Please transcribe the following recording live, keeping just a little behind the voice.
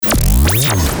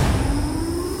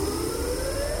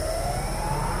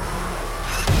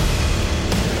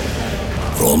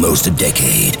For almost a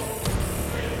decade,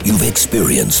 you've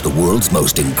experienced the world's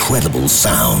most incredible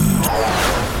sound.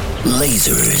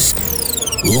 Lasers,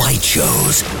 light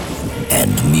shows,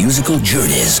 and musical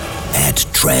journeys at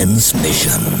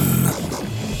Transmission.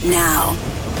 Now,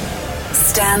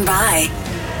 stand by.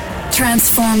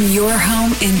 Transform your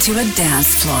home into a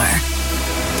dance floor.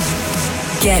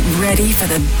 Get ready for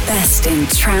the best in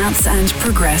trance and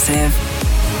progressive.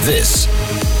 This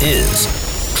is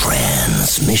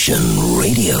Transmission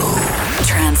Radio.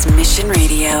 Transmission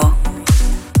Radio.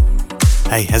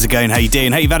 Hey, how's it going? How you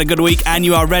doing? Hey, you've had a good week and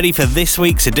you are ready for this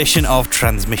week's edition of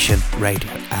Transmission Radio.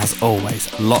 As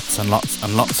always, lots and lots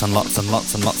and lots and lots and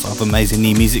lots and lots of amazing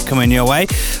new music coming your way.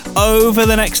 Over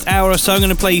the next hour or so, I'm going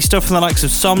to play you stuff from the likes of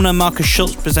Somna, Marcus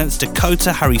Schultz presents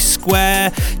Dakota, Harry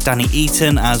Square, Danny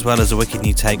Eaton, as well as a wicked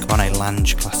new take on a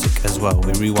Lange classic as well.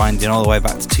 We're rewinding all the way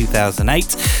back to 2008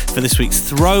 for this week's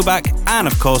throwback, and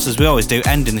of course, as we always do,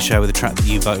 ending the show with a track that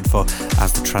you voted for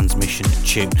as the Transmission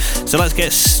tune. So let's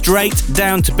get straight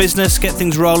down to business, get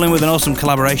things rolling with an awesome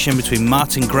collaboration between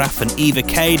Martin Graf and Eva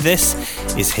Cade. This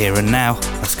is Here and Now.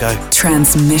 Let's go.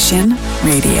 Transmission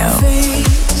Radio.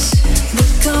 Face the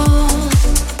goal.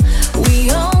 We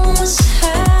almost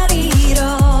had it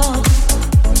all.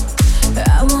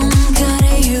 I won't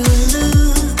cut you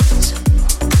loose.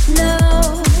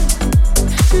 No,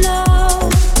 no.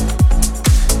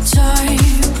 Time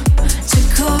to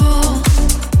call.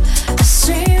 I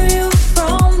see you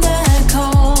from that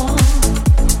call.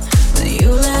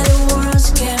 You let the world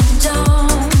get down.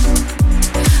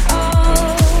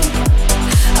 Oh,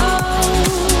 oh.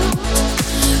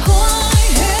 Hold my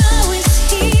hand.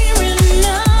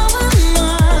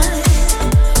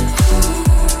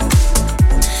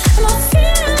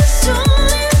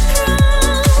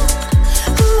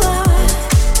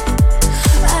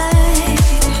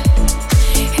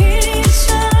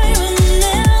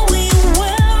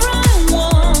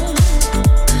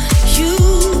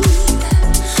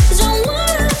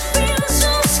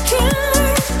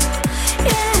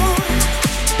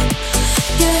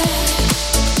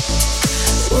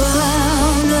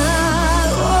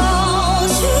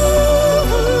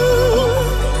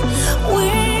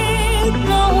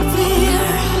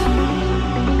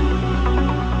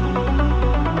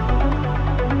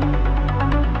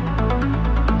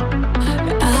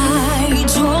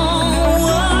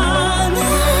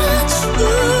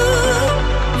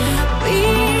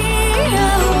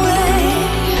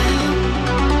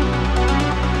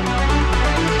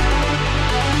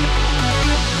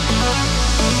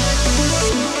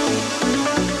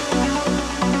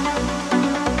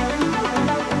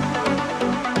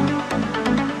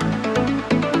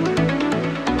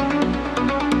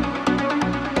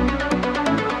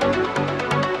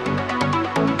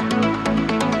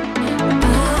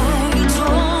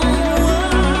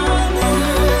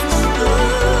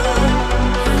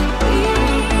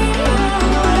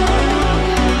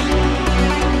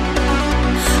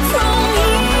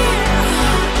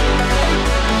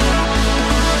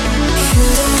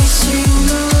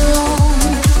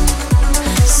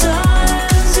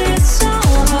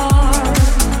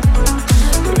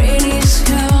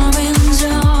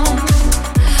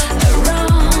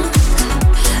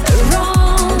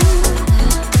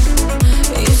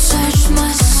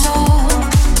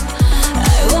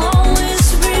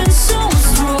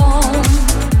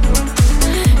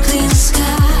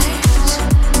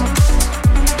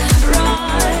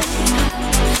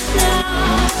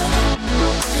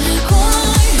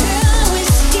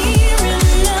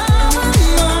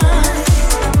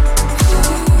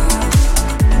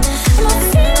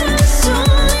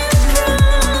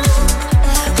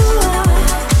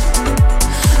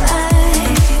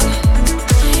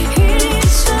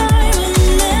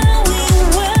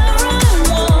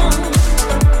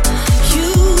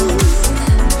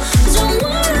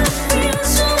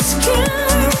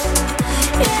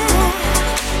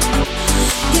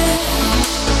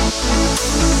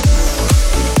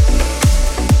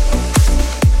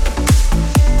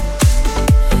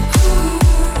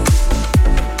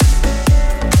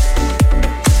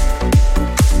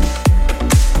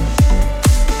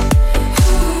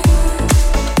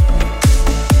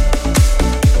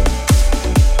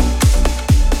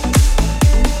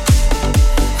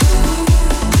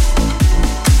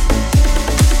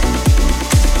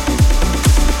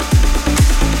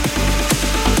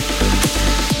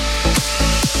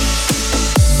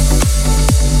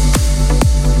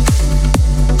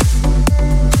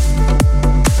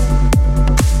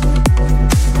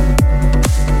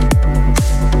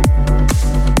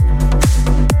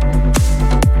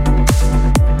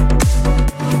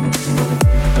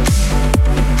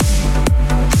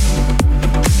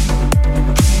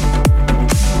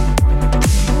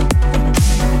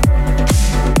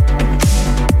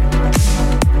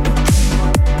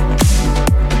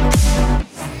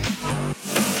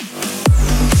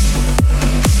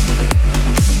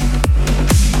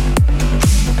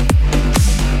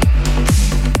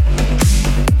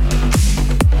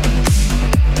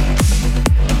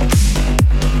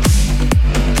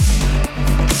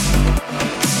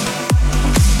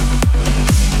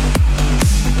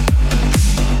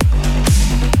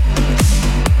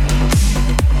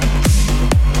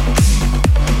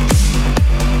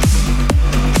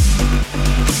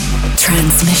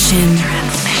 Transmission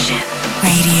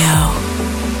Radio.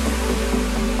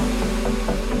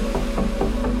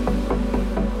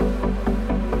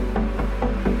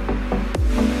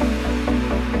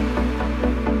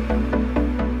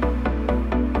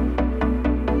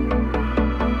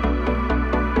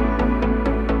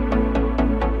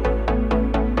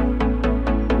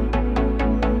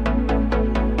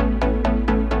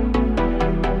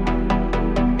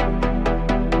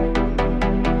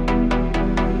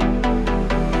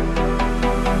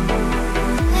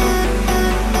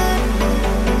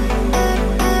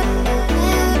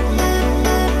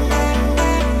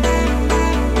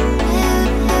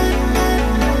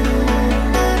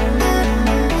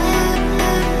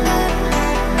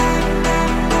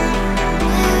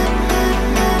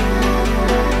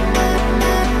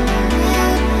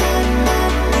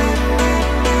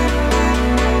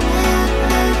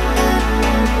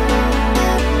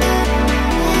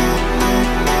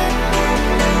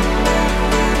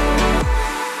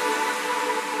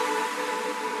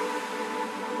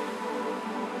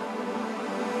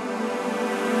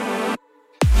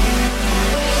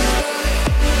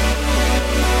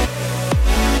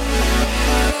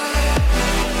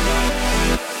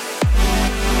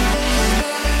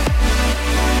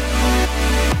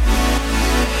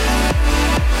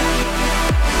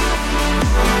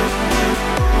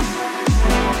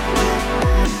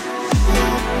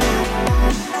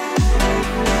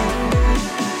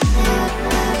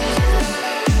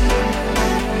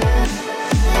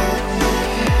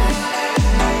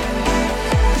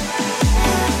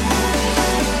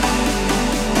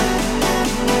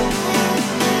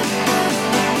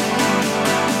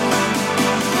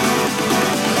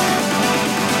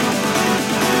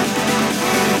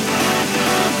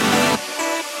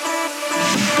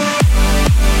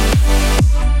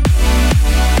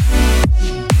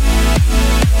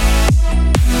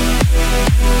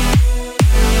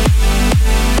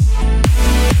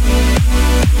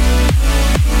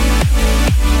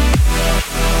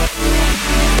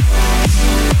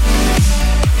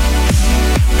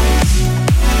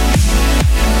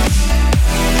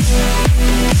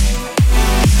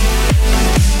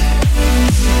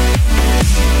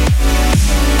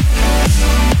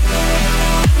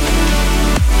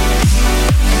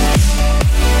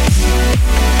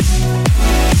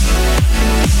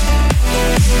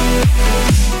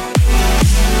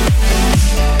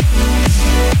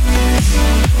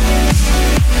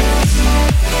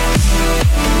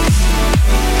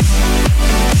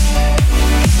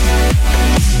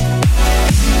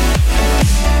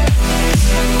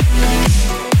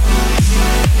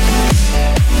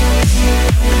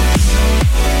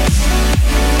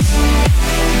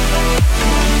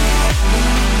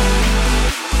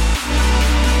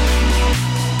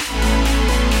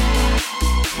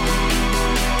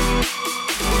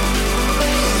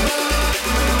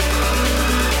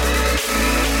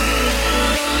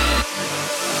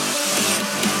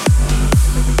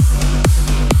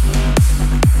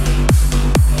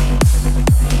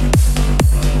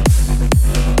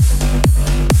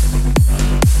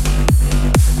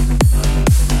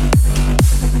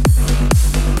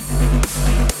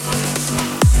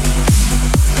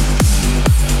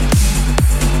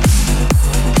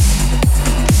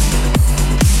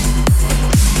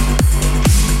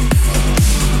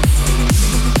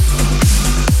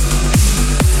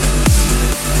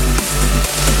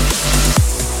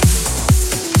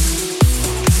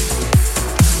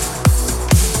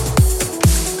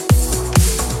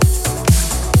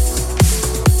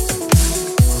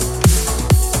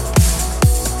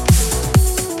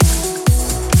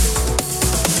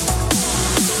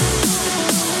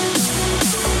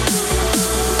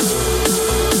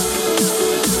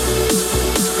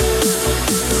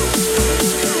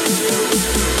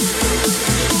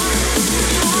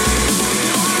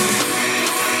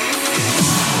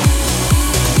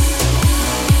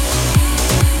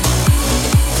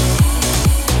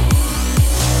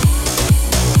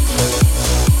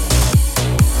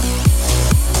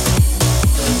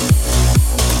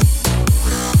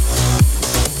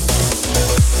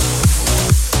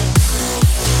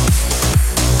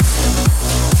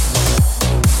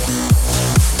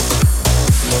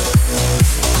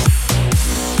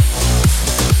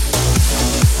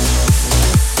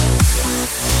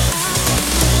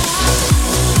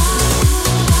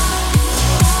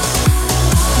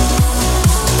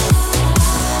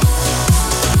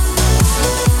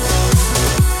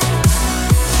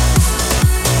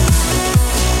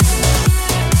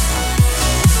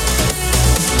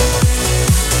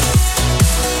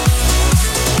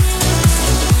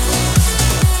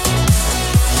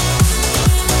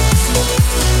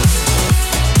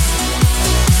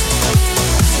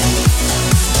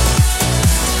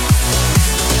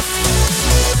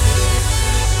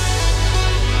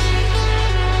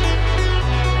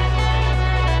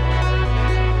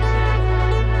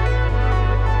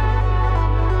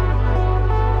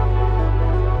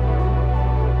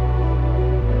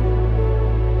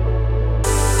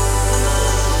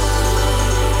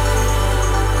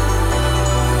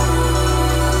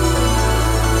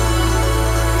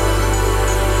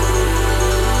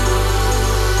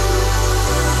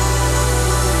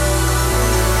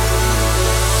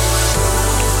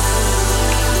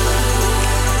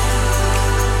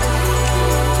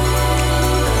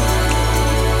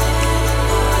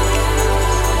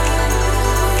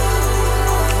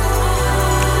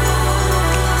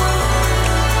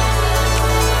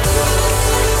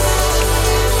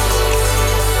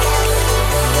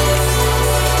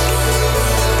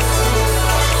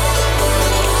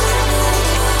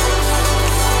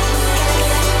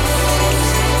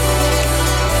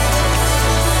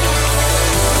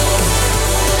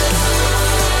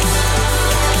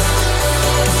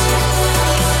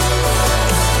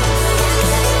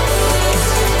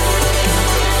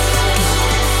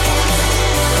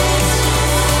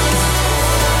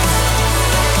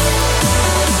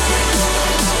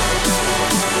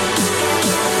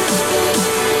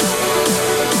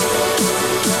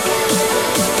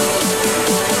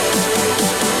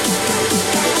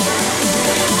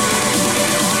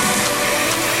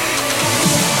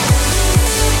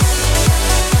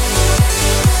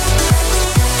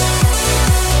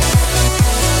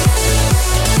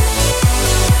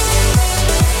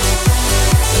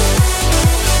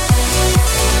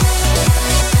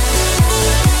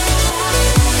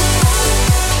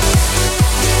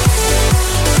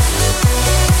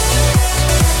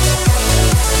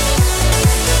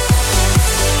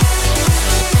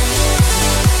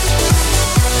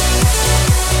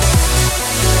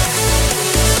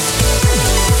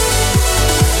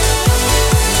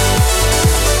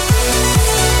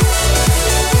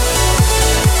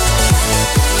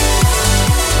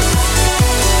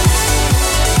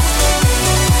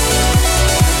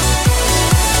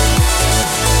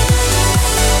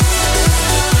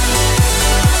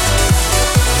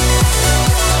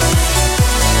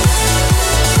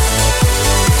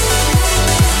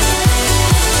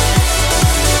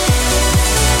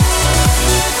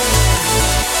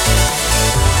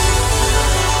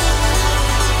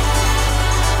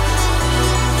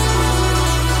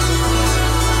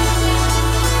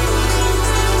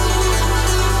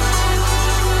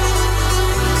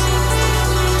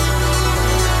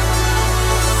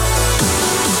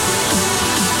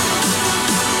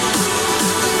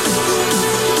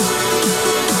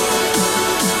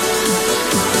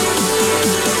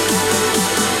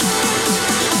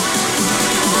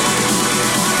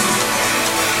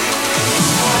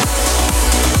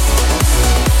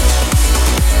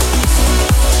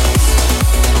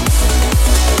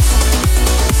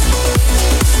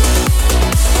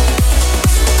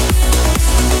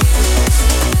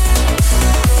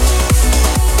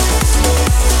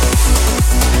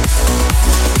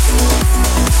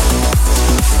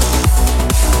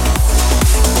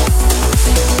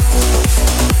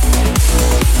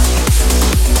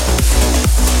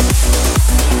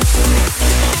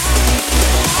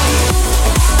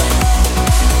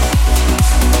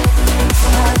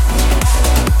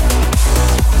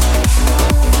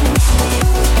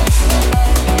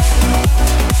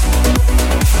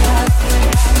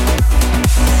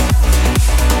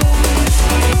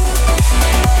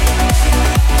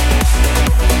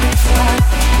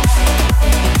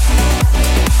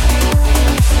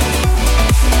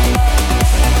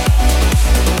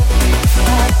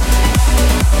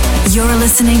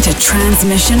 listening to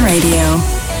Transmission Radio.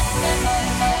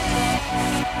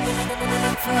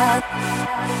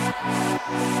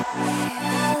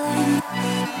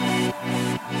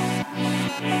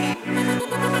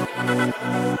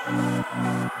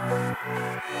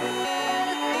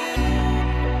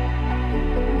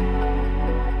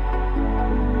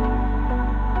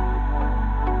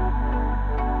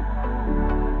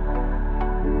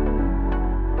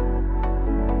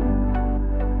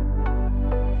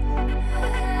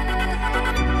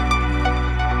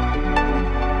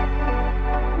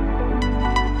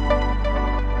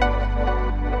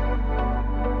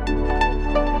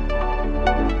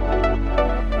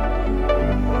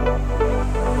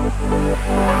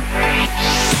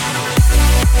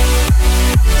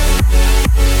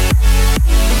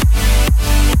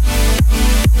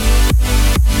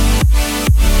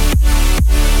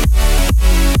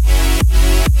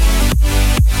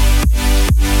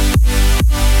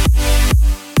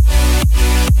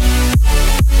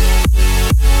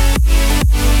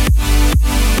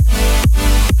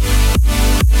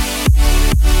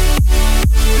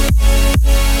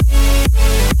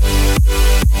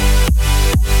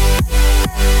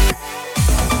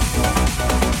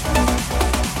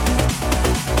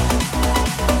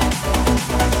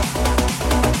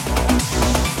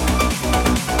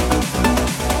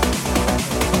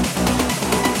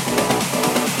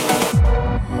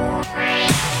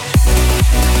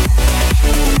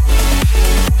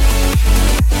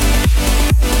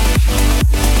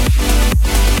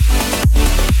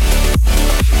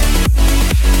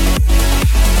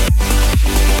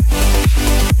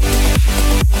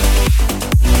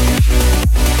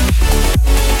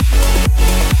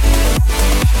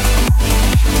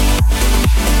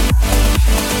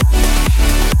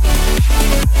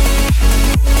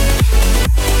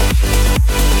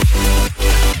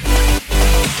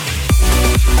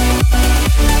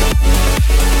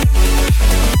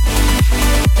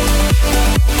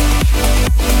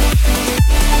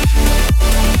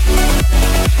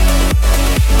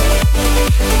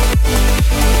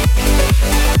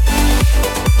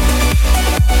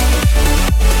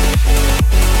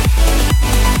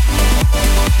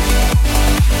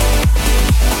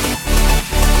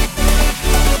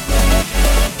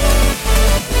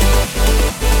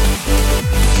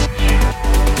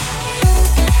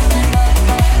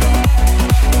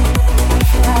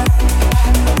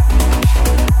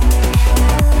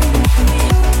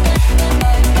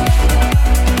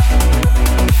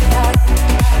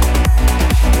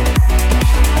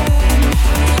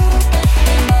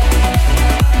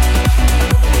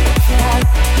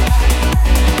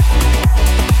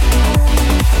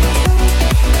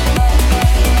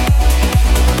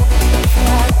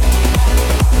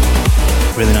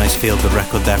 Feel-good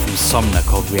record there from Somna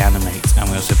called Reanimate, and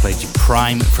we also played you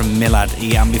Prime from Milad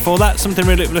E, and before that something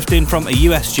really uplifting from a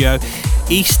US duo,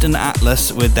 Eastern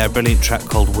Atlas, with their brilliant track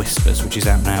called Whispers, which is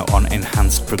out now on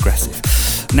Enhanced Progressive.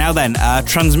 Now then,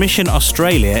 Transmission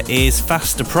Australia is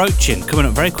fast approaching, coming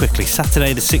up very quickly,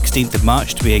 Saturday the 16th of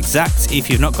March to be exact.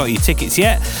 If you've not got your tickets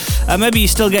yet, maybe you're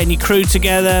still getting your crew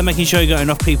together, making sure you've got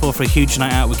enough people for a huge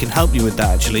night out, we can help you with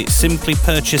that actually. Simply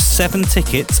purchase 7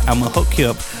 tickets and we'll hook you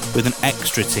up with an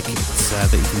extra ticket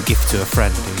that you can gift to a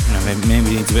friend who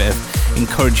maybe needs a bit of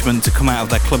encouragement to come out of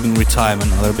their clubbing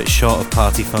retirement, or they're a bit short of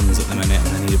party funds at the minute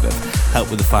and they need a bit of help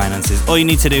with the finances. All you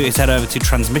need to do is head over to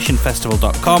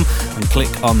transmissionfestival.com and click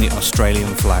on the Australian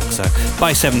flag. So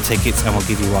buy 7 tickets and we'll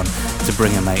give you one to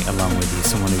bring a mate along with you,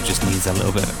 someone who just needs a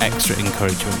little bit of extra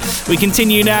encouragement. We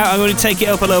continue now. I'm going to take it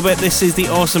up a little bit. This is the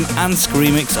awesome Ansk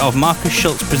remix of Marcus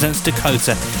Schultz presents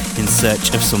Dakota in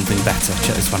Search of Something Better.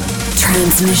 Check this one out.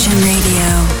 Transmission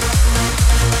Radio.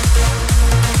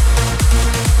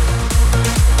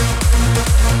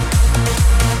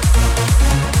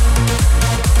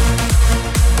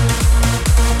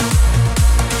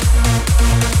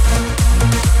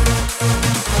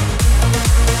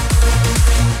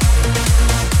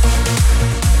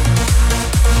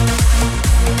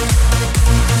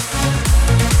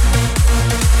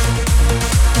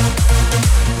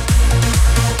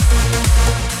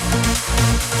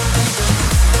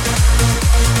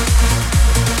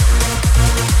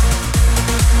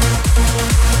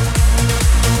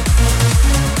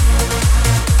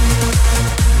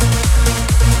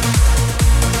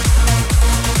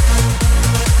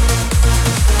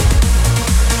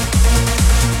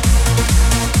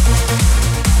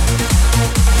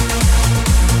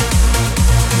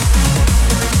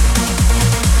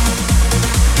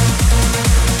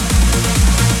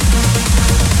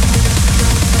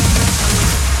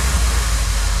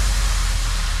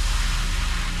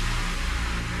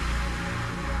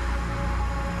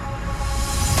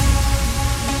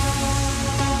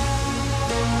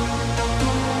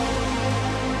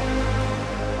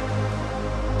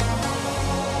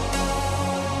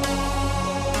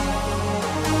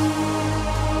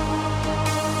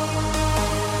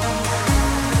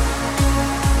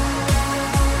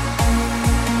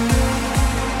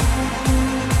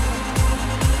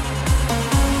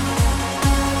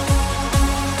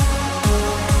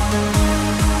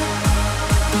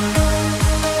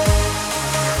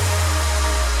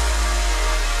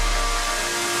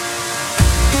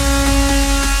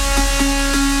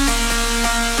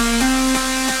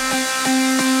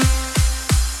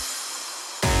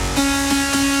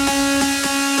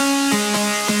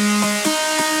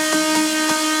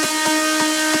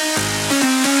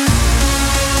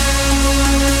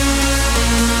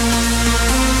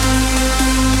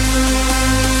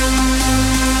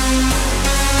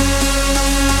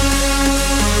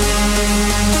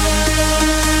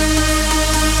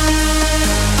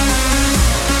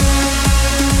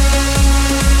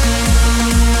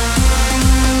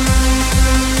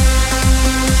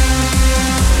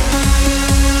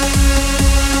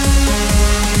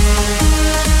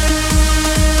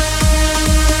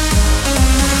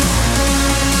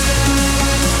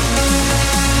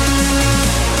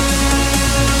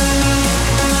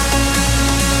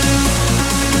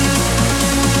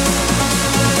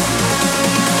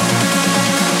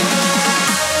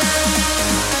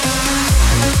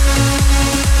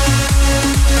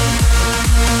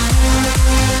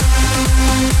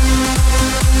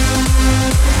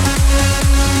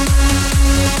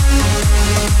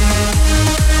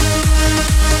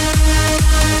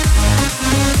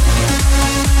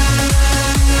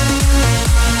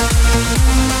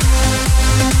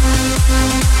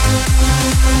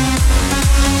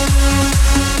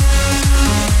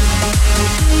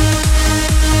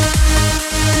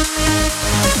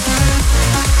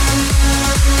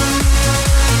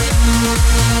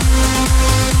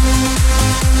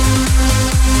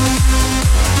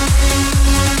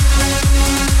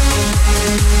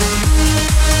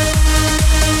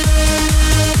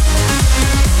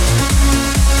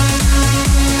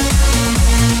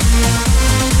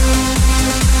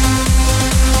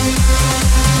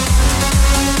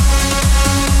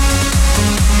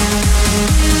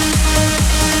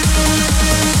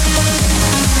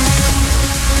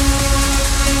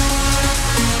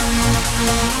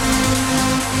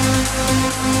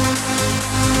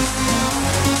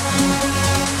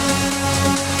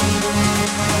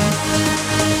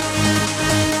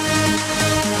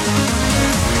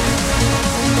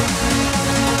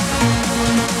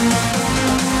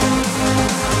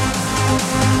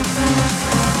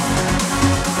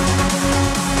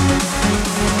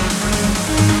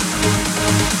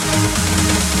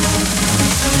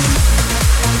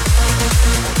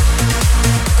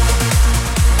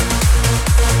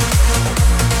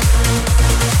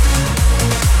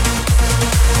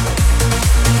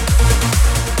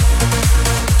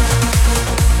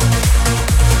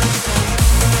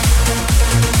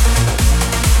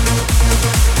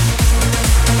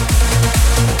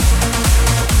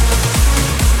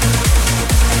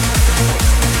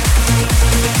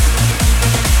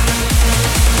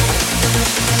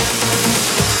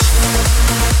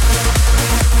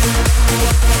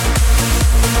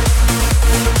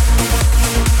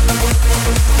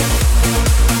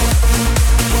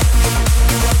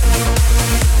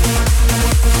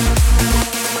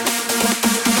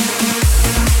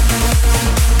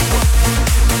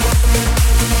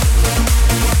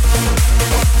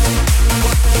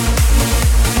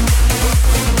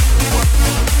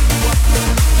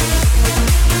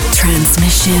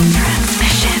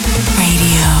 Transmission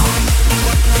Radio.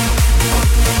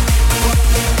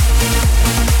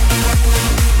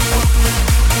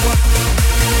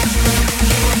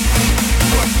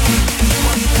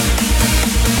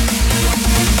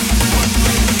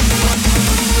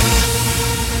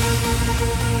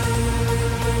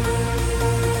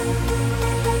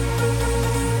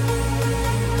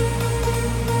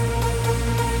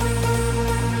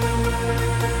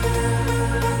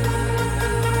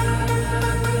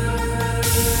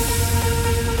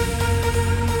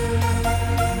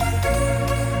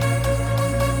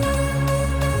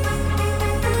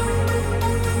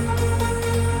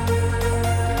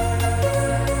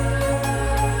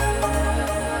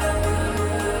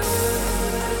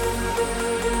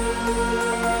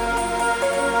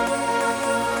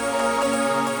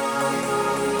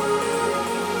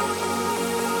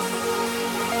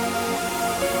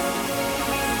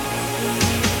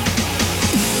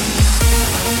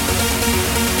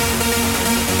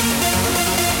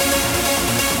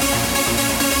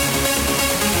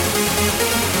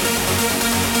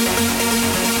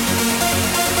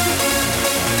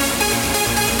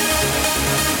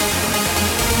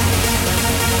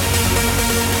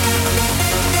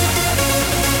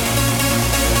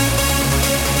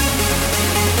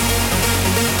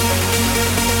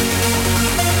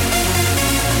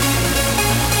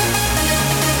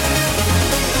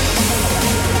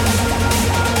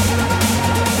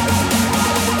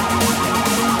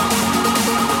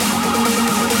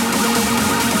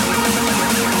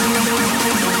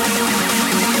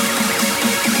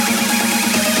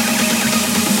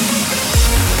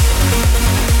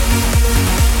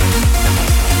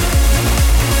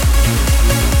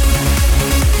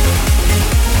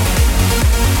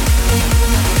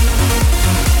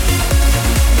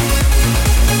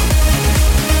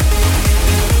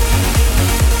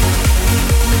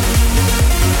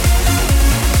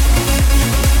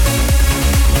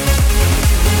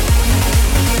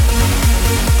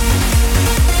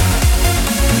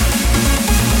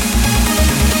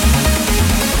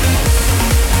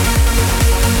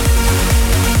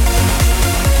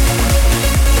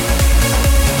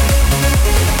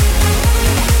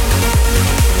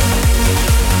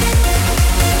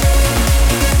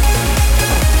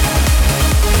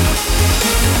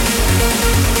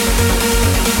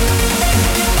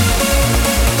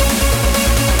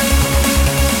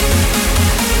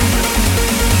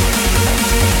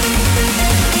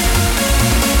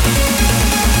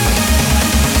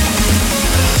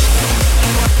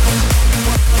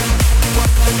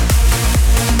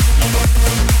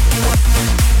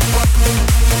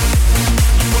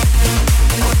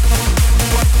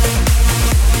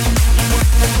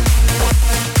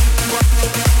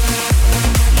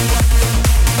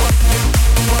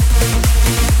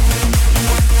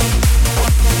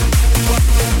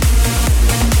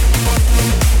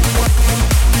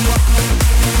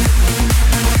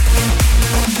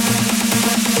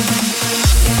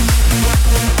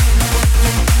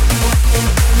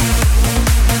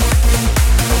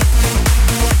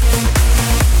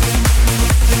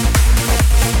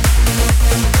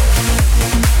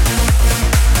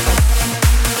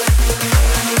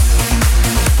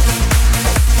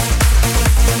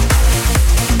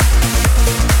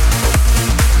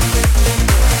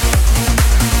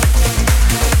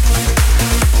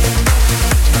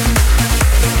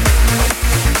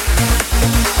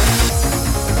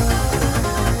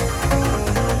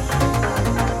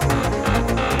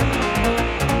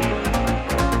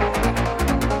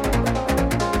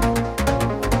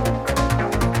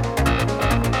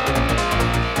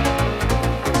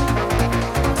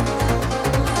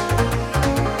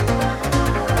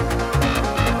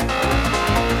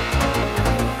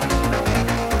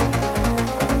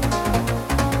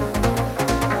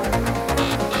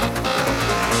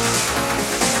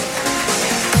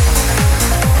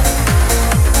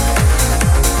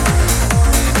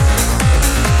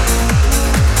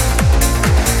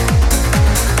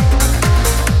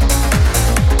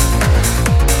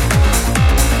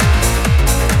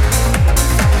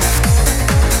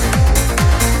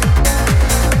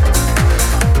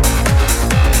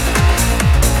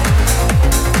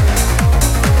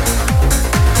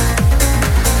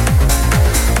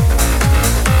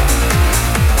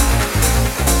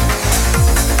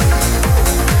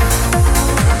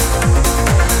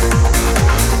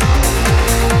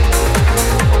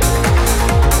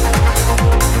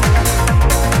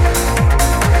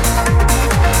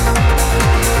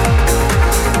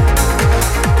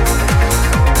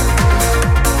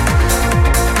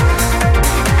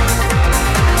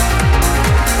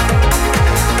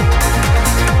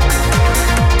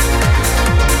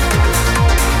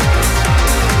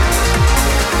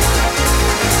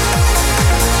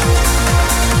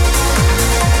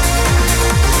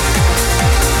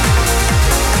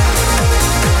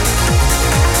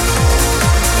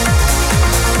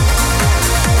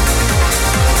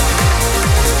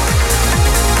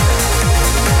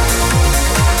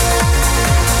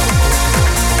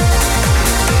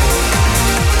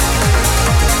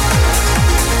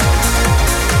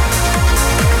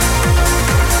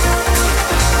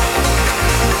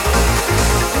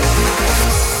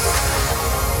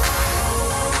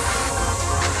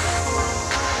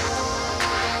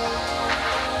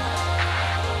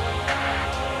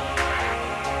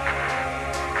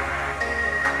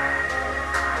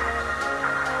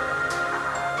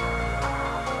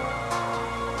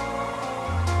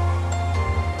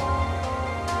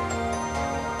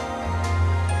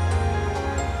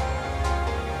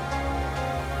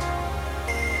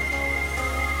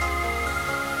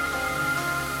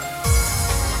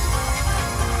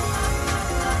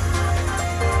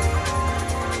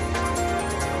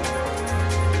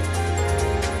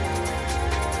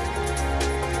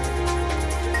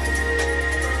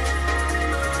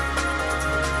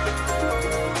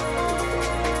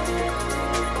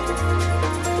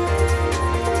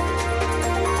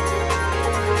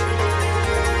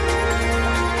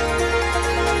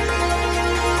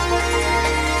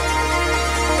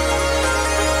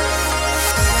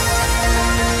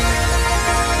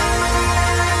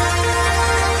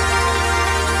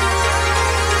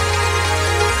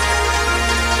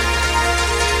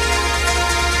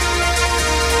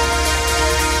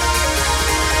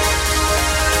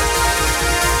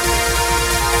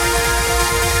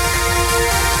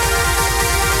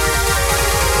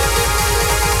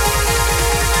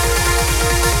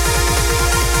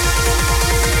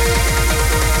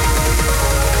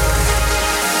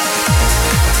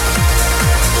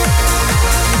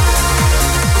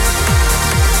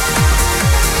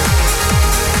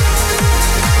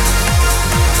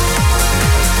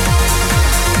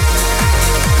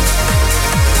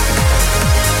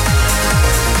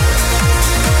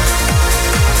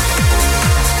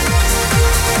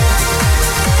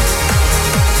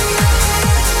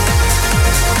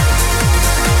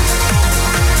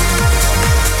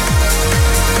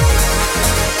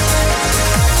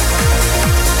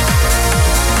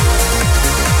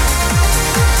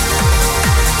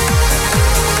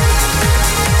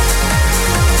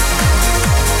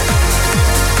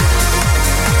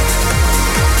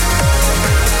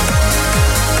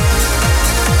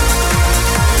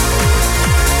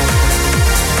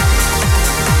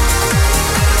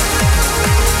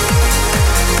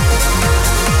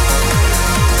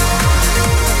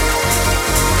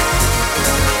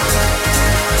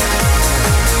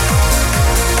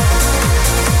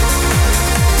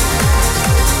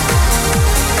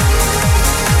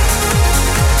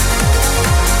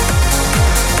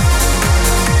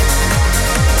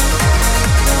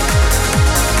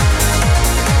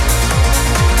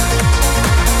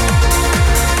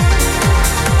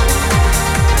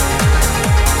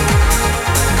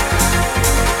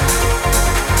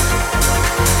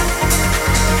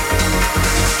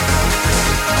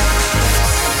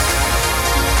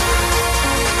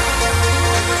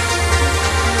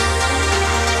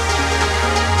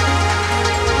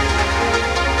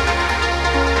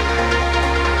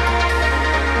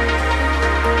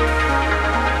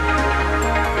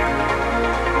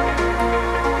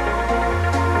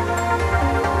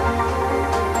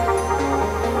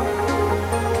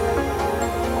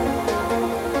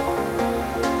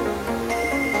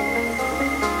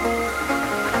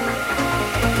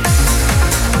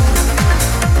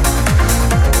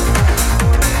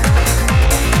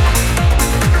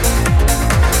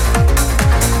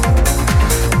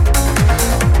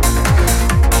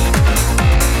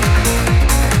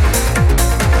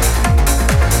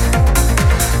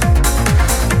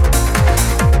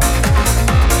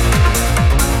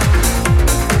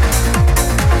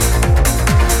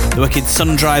 The wicked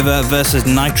Sundriver versus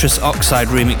Nitrous Oxide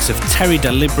remix of Terry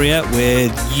Delibria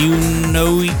with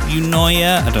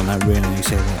Eunoia. I don't know really how you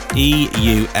say that.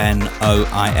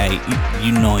 E-U-N-O-I-A.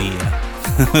 Eunoia.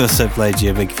 We also played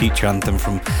you a big future anthem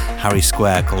from Harry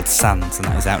Square called Sands, and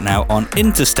that is out now on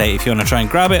Interstate if you want to try and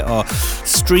grab it or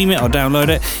stream it or download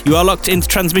it. You are locked into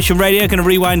Transmission Radio. Going to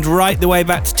rewind right the way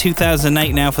back to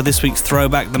 2008 now for this week's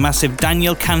throwback, the massive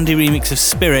Daniel Candy remix of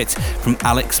Spirit from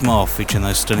Alex Moore, featuring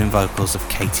those stunning vocals of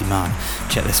Katie Mann.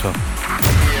 Check this one.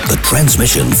 The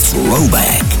Transmission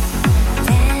Throwback.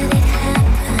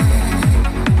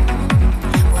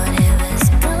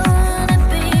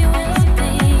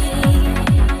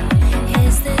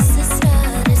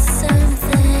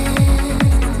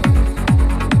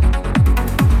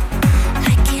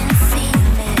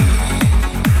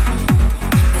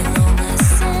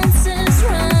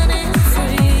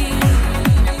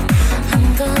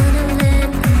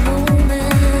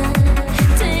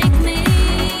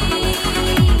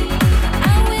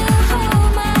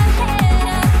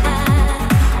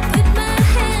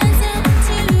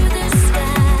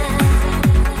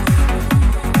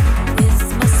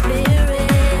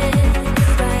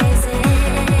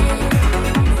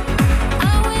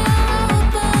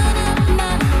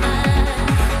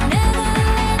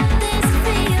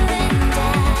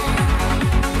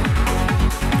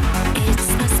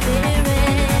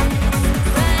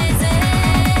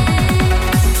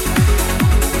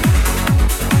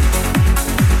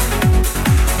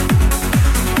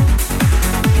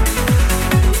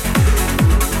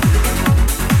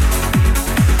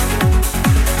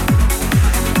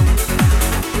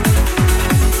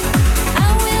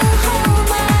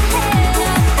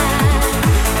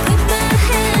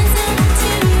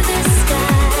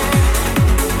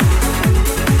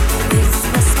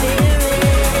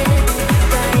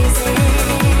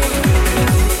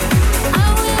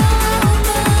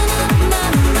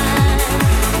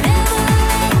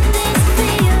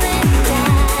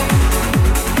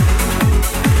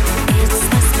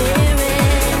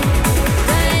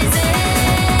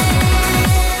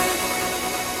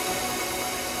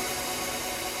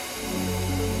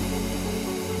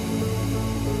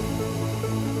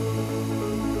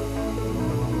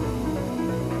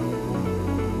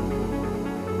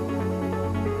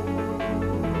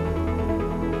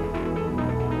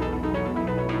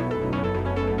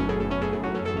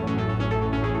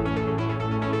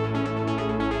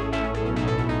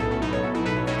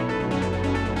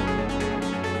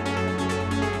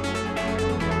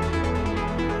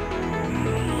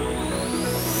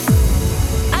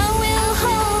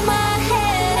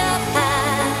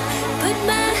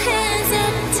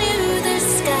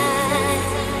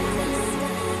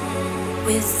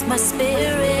 with my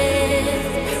spirit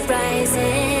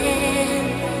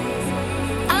rising.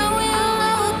 I will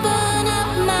open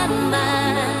up my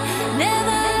mind,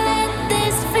 never let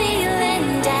this feeling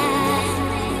die.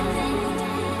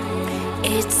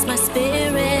 It's my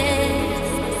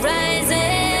spirit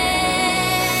rising.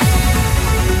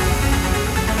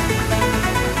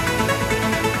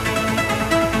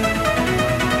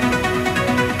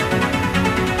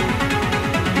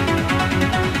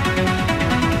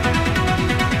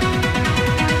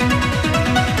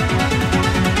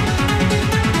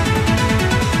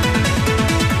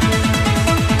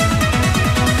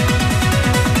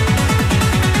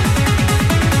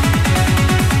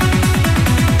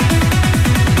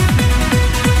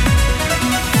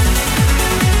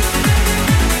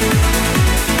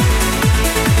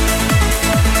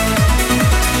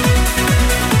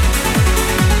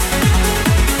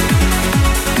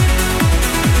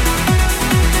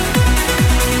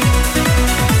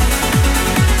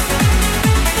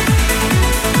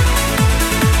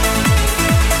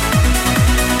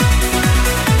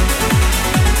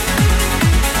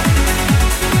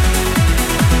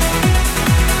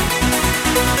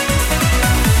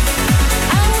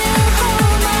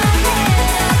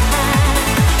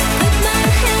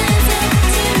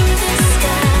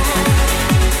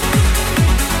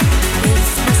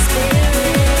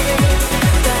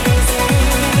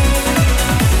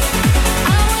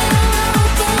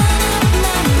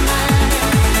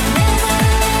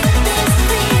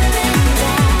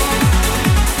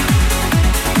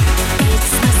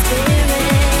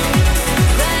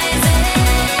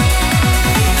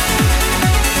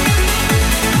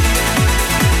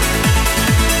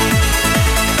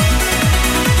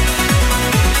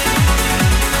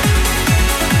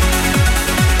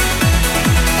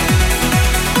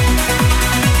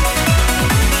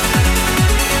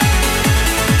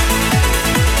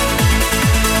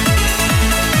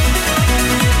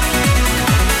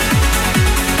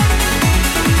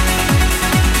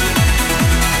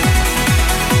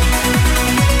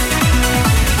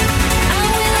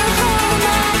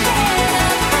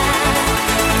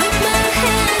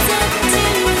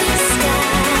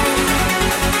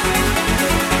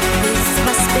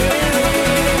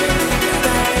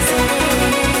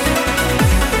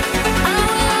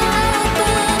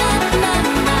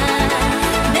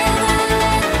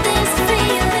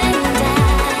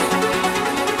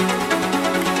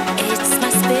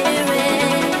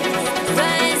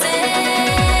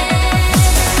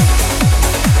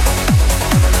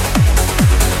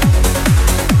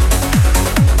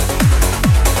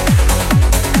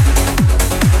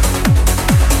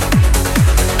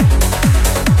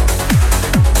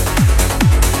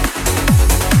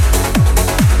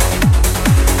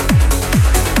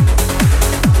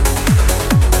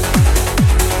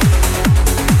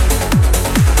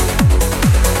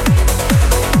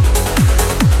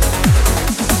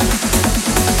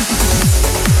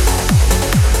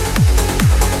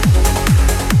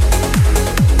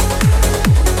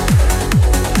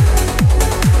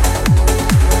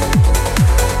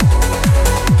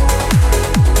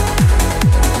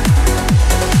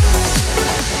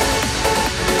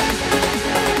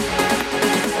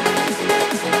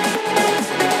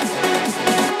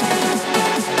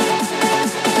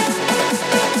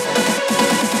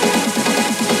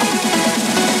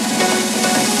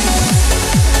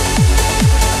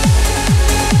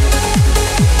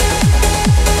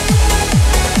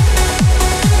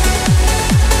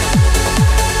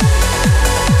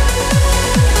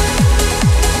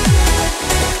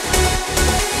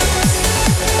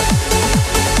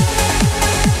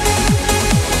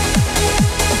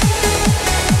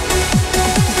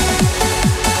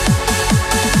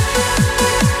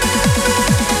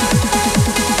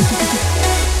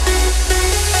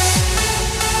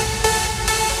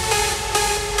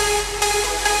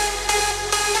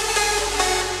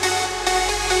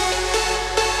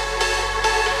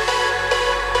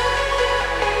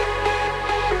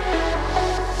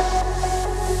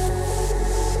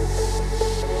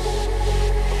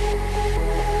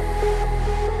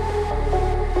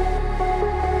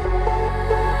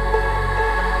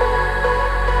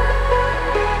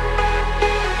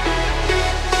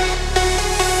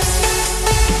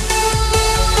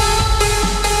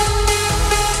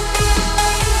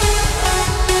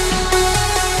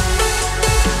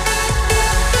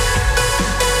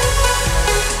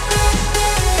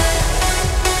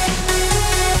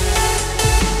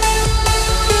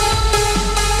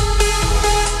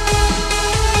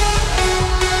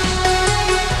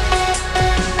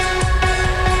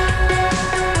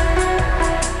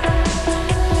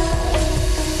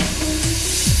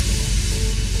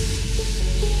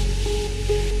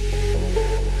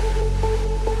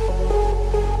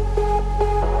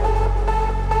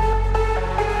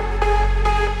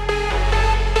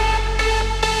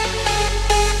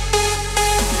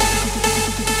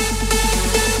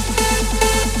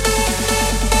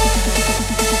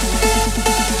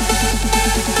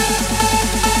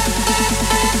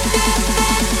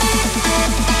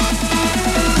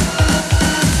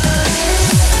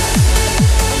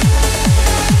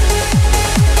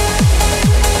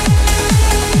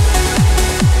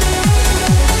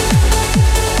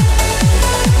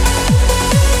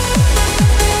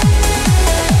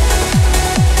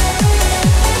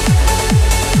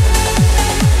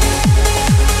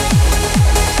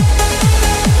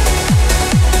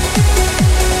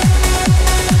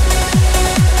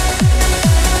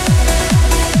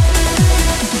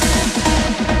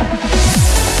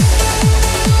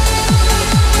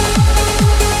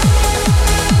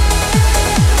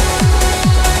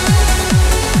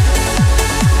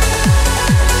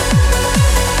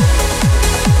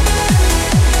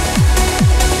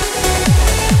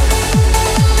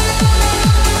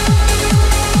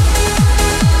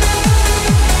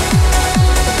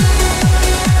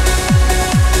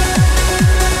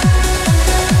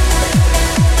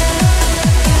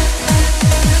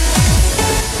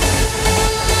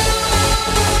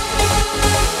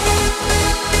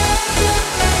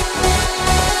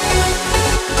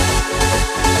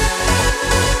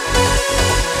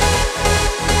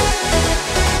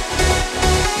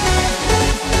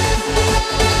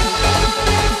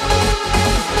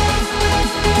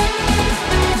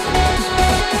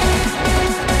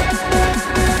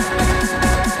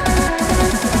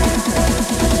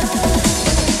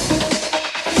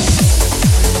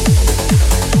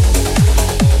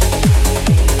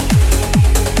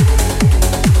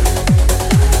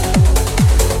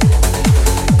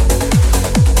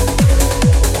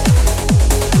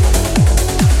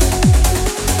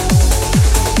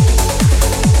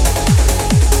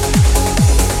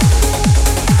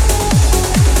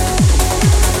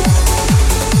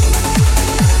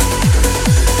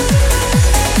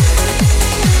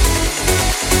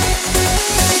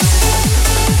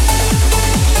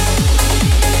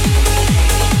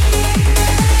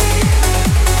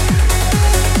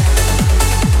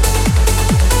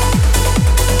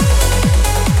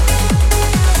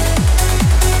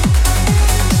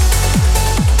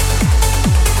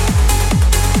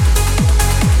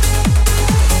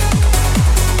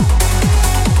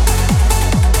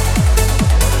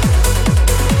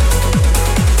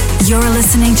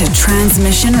 listening to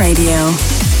Transmission Radio.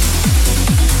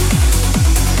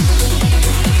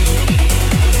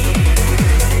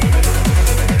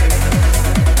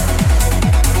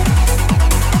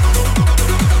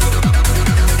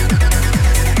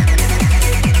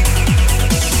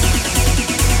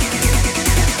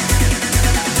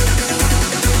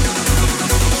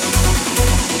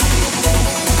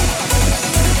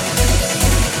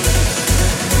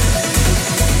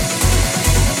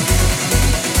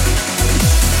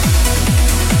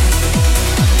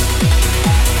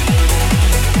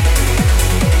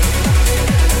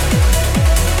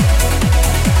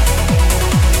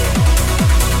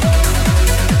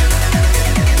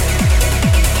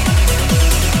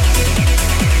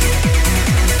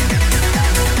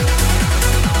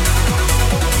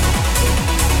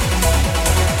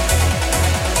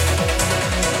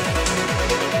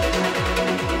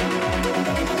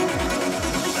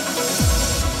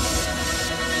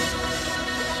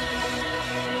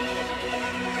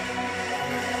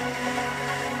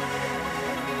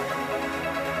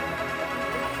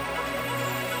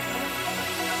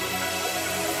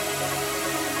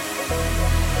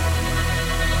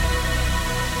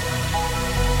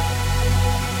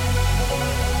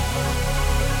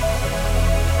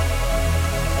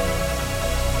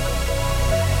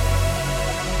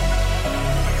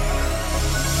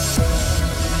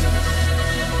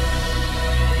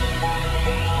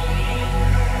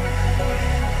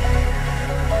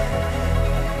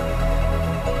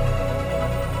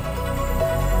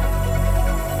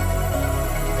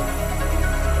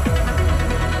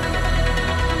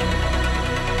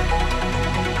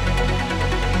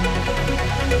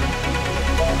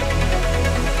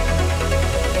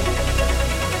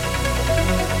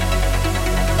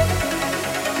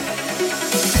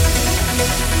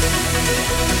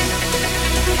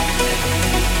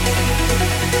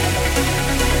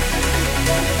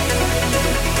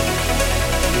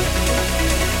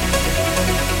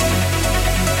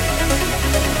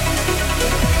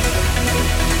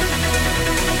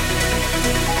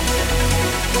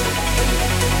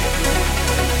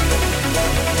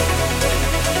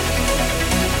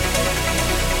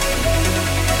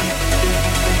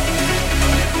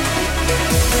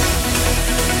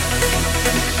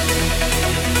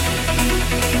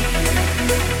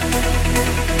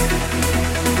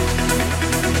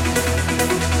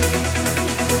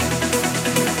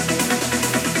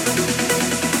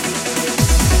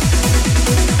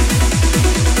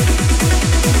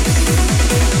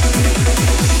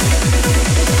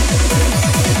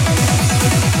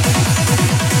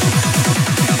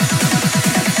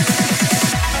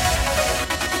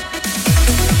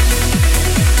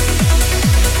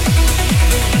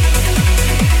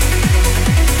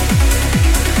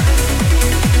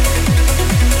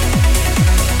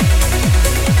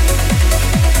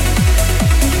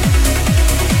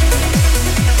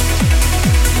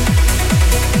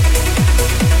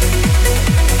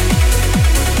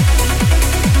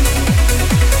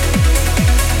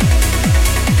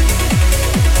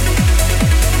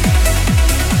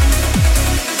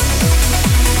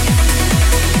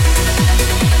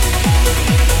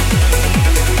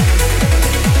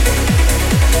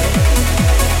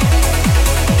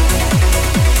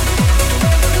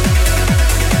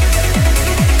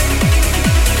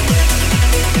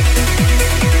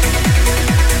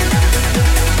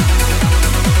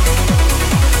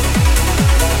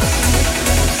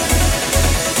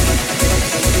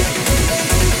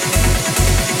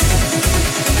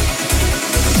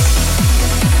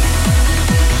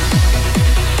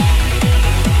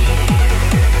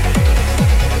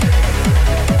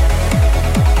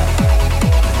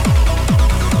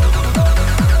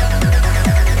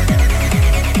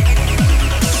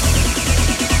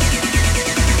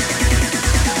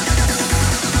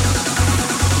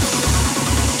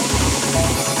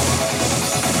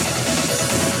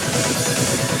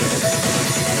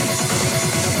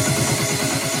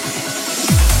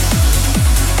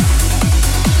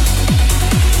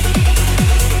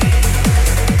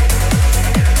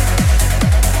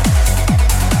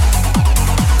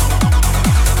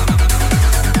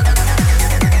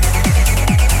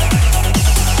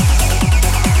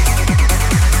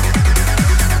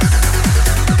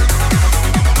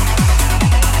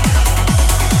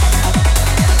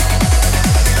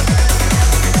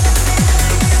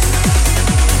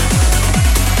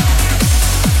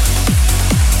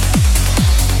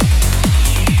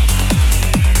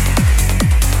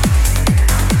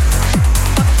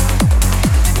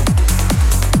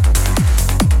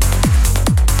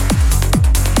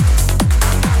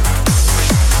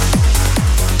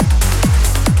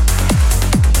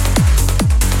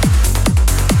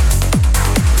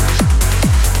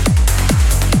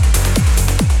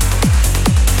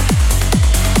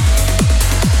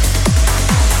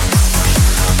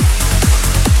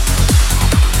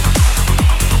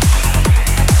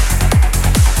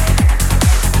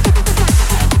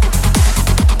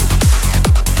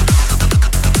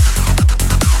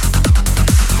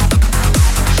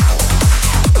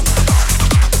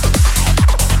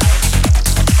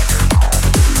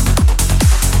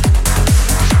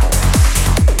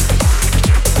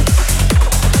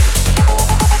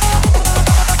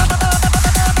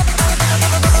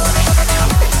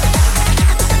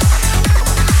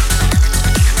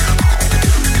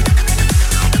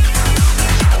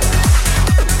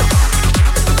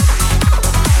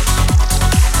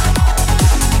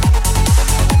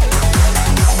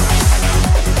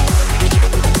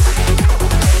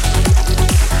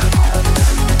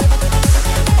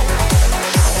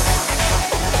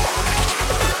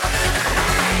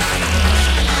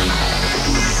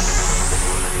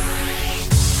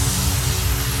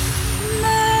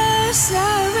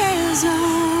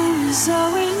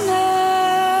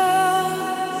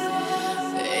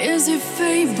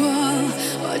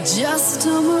 just a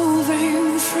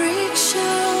moving freak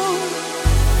show.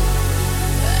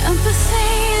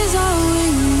 Empathy is all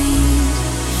we need,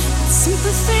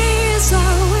 sympathy is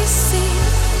all we see.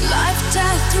 Life,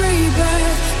 death,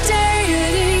 rebirth,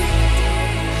 deity.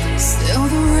 Still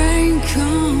the rain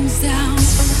comes down.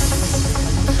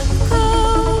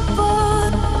 Cold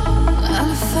blood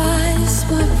nullifies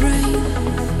my brain.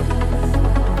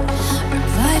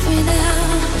 Revive me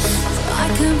now so I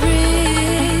can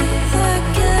breathe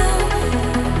again.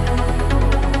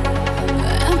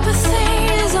 Empathy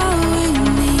is all we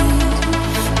need,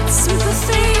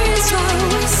 sympathy is all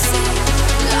we see.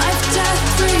 Life,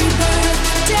 death, rebirth,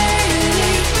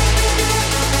 deity.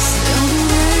 Still the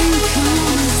rain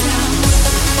comes down.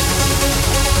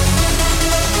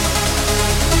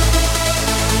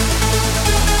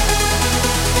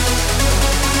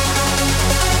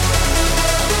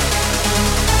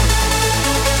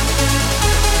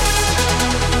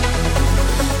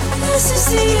 This is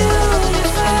the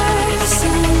universe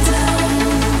undone.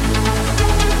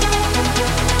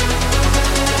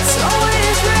 It's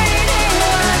always raining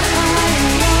when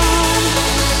I'm gone.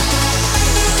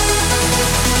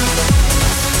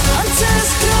 Until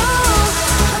it's gone,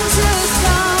 until it's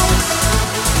gone,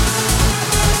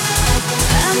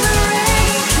 and the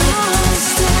rain comes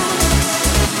down.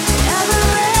 Yeah, the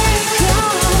rain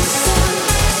comes down.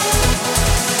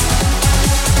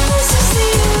 This is the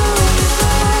universe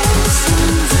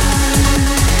undone. This is the universe undone.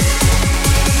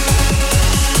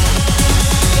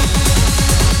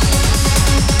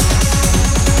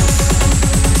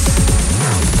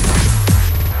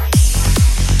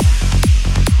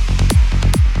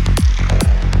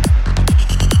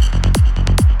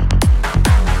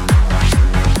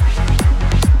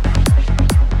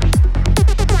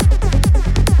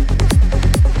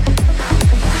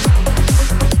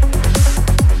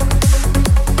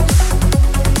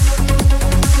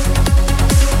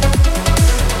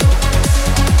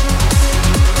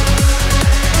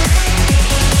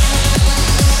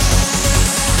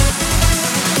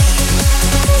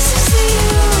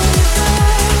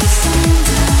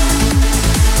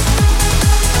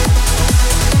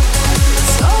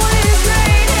 It's always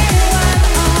raining when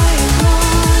I'm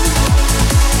gone.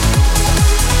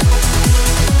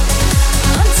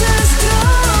 Until it's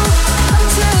gone,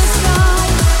 until it's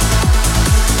gone,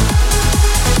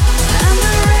 and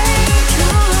the rain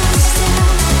comes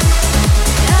down.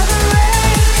 Yeah, the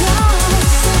rain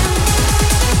comes down.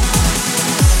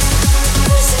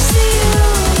 This is the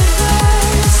universe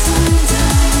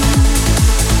undone.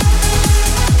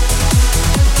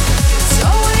 It's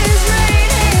always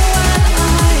raining when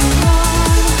I'm gone.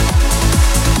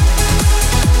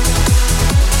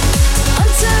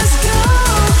 Until it's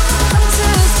gone,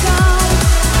 until it's gone,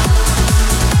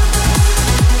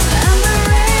 and the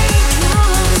rain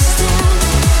comes down.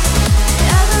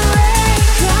 Yeah, the rain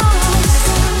comes down. And the rain comes down. Yeah, the rain comes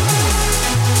down.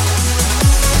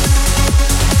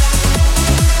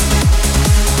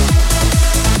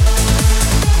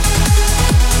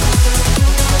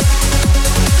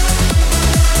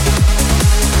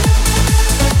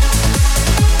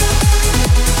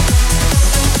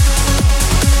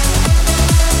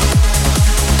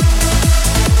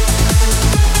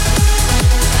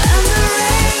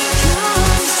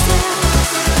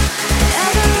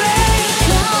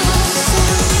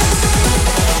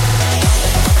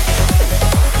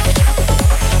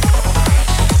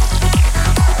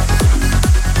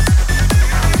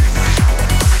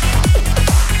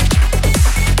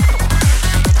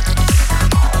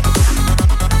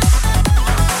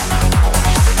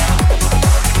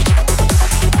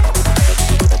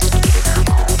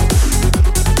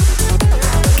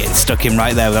 Getting stuck in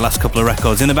right there with the last couple of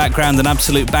records. In the background, an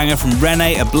absolute banger from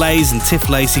Renee Ablaze and Tiff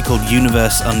Lacey called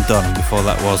Universe Undone. And before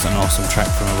that was an awesome track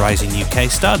from a rising UK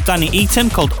star, Danny Eaton,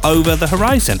 called Over the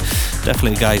Horizon.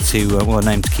 Definitely a guy to, a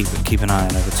name to keep an eye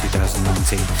on over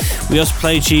 2019. We also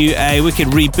played you a wicked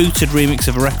rebooted remix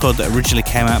of a record that originally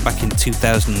came out back in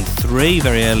 2003,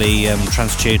 very early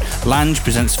trance tune. Lange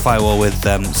presents Firewall with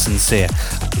Sincere.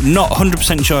 Not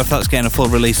 100% sure if that's getting a full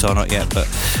release or not yet, but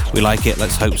we like it.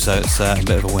 Let's hope so. It's a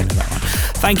bit of a winner, that one.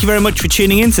 Thank you very much for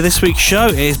tuning in to this week's show.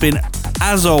 It has been,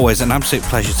 as always, an absolute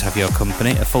pleasure to have your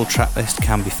company. A full track list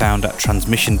can be found at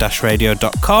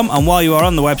transmission-radio.com. And while you are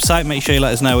on the website, make sure you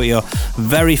let us know what your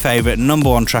very favourite number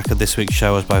one track of this week's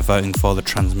show is by voting for the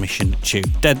Transmission tune.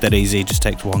 Dead easy, just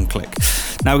takes one click.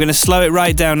 Now we're going to slow it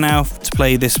right down now to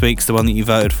play this week's, the one that you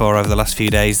voted for over the last few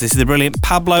days. This is the brilliant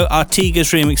Pablo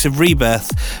Artigas remix of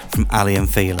Rebirth from Ali and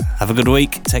Fila. Have a good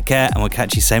week, take care, and we'll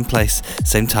catch you same place,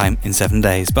 same time in 7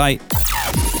 days. Bye.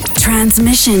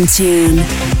 Transmission tune.